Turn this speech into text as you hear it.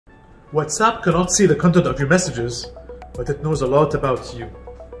WhatsApp cannot see the content of your messages, but it knows a lot about you.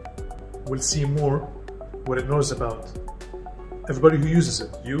 We'll see more what it knows about everybody who uses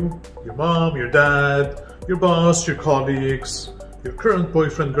it. You, your mom, your dad, your boss, your colleagues, your current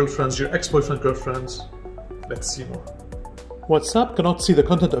boyfriend, girlfriends, your ex-boyfriend, girlfriends. Let's see more. WhatsApp cannot see the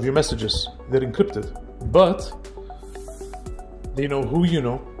content of your messages. They're encrypted, but they know who you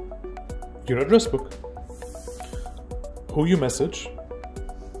know, your address book, who you message,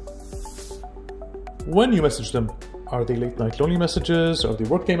 when you message them. Are they late night lonely messages? Are they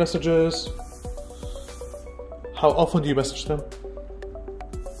workday messages? How often do you message them?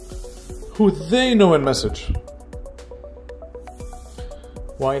 Who they know and message.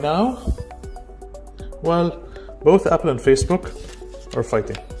 Why now? Well, both Apple and Facebook are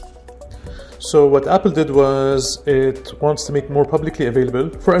fighting. So what Apple did was it wants to make more publicly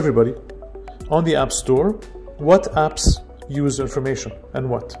available for everybody on the App Store what apps use information and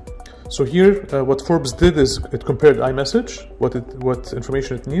what. So here, what Forbes did is it compared iMessage, what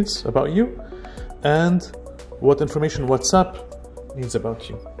information it needs about you, and what information WhatsApp needs about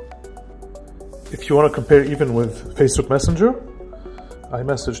you. If you want to compare even with Facebook Messenger,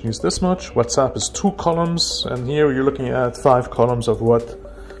 iMessage needs this much, WhatsApp is 2 columns, and here you're looking at 5 columns of what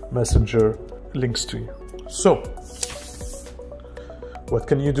Messenger links to you. So, what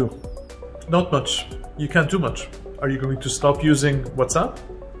can you do? Not much. You can't do much. Are you going to stop using WhatsApp?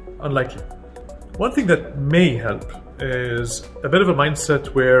 Unlikely. One thing that may help is a bit of a mindset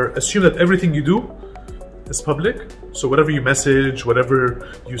where assume that everything you do is public. So whatever you message,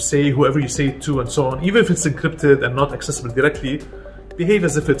 whatever you say, whoever you say it to, and so on, even if it's encrypted and not accessible directly, behave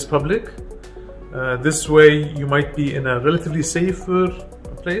as if it's public. This way you might be in a relatively safer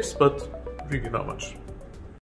place, but really not much.